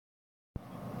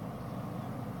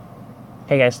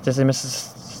Hey guys, this is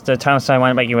Mrs. the Time So I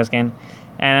Want to you again,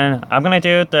 and I'm gonna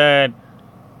do the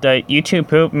YouTube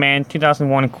Poop Man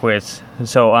 2001 quiz.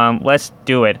 So let's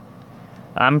do it.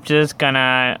 I'm just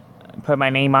gonna put my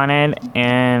name on it,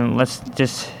 and let's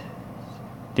just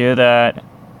do the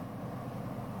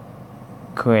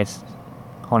quiz.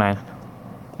 Hold on,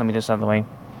 let me just out of the way.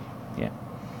 Yeah.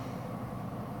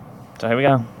 So here we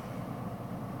go.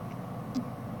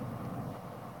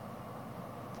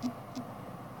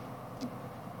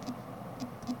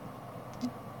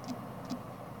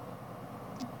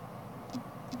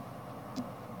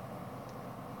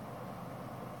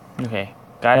 Okay,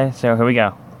 got it. So here we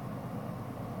go.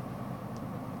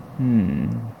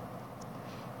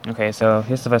 Okay, so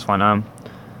here's the first one.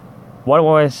 What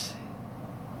was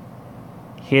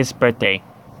his birthday?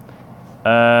 Hold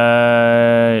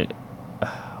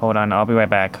on, I'll be right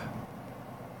back.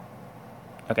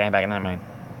 Okay, I'm back. Never mind.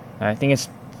 I think is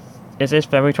this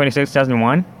February 26,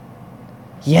 2001?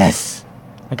 Yes,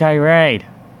 I got it right.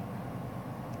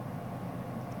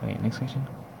 Okay, next question.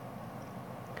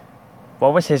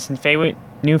 What was his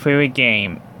new favorite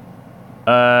game?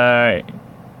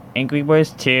 Angry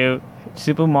Birds 2,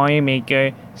 Super Mario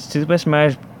Maker, Super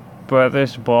Smash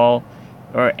Brothers Ball,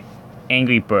 or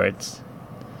Angry Birds?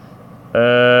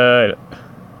 Oh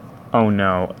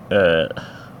no. I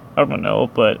don't know,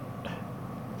 but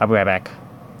I'll be right back.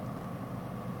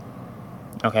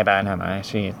 Okay, bad. No, I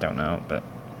actually don't know, but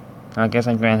I guess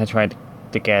I'm going to try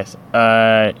to guess.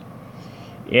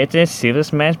 Is it Super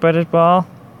Smash Brothers Ball?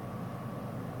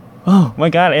 Oh my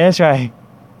god, it is right.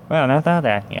 Well, I thought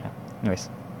that. Yeah.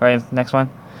 Anyways. Alright, next one.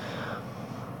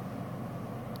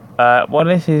 What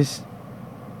is his...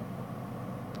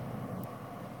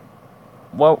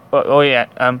 Well, oh yeah,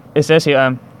 it says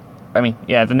here, I mean,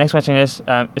 yeah, the next question is,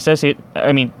 it says here,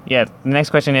 I mean, yeah, the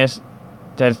next question is,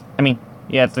 the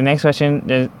next question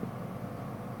is,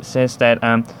 says that,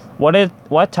 what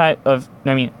type of,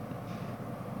 pardon me,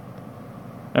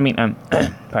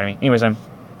 anyways,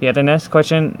 yeah, the next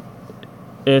question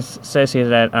says here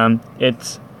that,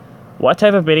 it's, what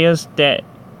type of videos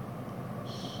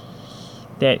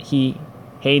that he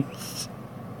hates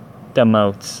the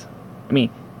most? I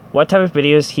mean, what type of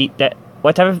videos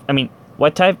what type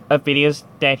of videos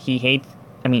that he hates,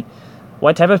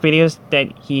 what type of videos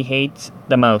that he hates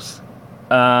the most?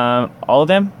 All of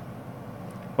them?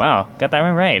 Wow, got that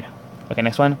one right. Okay,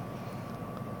 next one.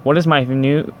 What is my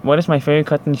favorite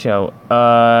cartoon show?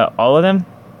 All of them?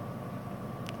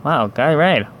 Wow, got it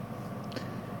right.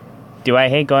 Do I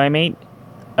hate Going Mate?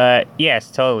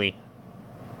 Yes, totally.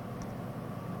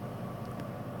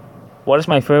 What is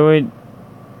my favorite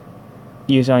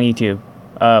user on YouTube?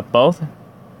 Both?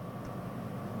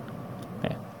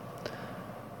 Okay.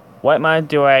 What month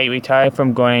do I retire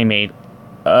from Going Mate?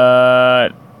 Oh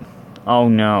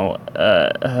no.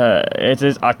 Is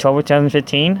this October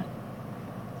 2015?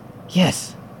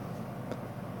 Yes.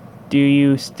 Do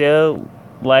you still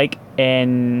like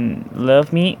and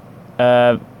love me?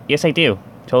 Yes, I do.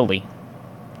 Totally.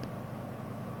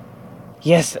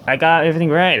 Yes, I got everything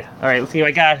right. Alright, let's see what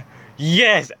I got.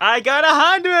 Yes, I got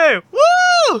 100!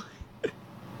 Woo!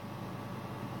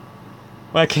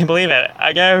 Well, I can't believe it.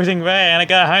 I got everything right and I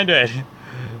got 100.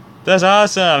 That's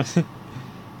awesome.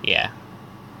 Yeah.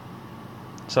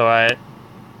 So, I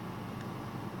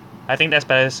think that's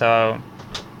better, so...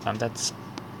 that's...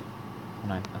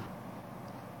 Hold on.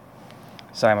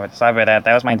 Sorry about that.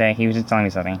 That was my day. He was just telling me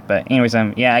something. But anyways,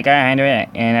 yeah, I got 100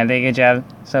 and I did a good job.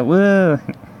 So woo!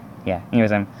 Yeah.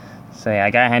 Anyways, so yeah,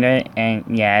 I got 100 and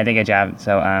yeah, I did a good job.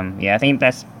 So yeah, I think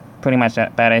that's pretty much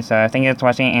about it. So thank you for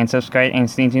watching and subscribe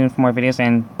and stay tuned for more videos.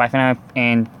 And bye for now.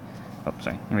 And oh,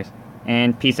 sorry. Anyways,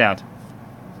 and peace out.